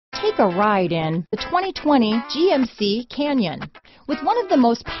Take a ride in the 2020 GMC Canyon. With one of the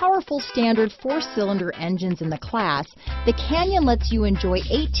most powerful standard 4-cylinder engines in the class, the Canyon lets you enjoy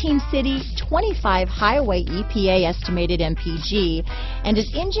 18 city, 25 highway EPA estimated MPG, and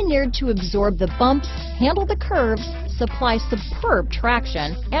is engineered to absorb the bumps, handle the curves, supply superb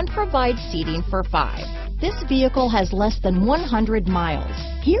traction, and provide seating for 5. This vehicle has less than 100 miles.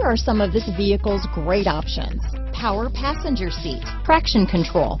 Here are some of this vehicle's great options: power passenger seat, traction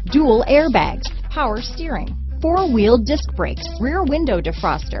control, dual airbags, power steering, 4-wheel disc brakes, rear window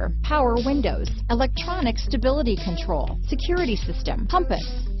defroster, power windows, electronic stability control, security system, compass,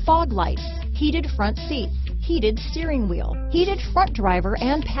 fog lights, heated front seats, heated steering wheel, heated front driver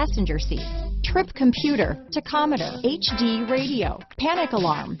and passenger seats, trip computer, tachometer, HD radio, panic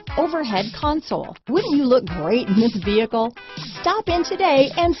alarm, overhead console. Wouldn't you look great in this vehicle? Stop in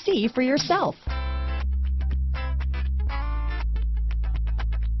today and see for yourself.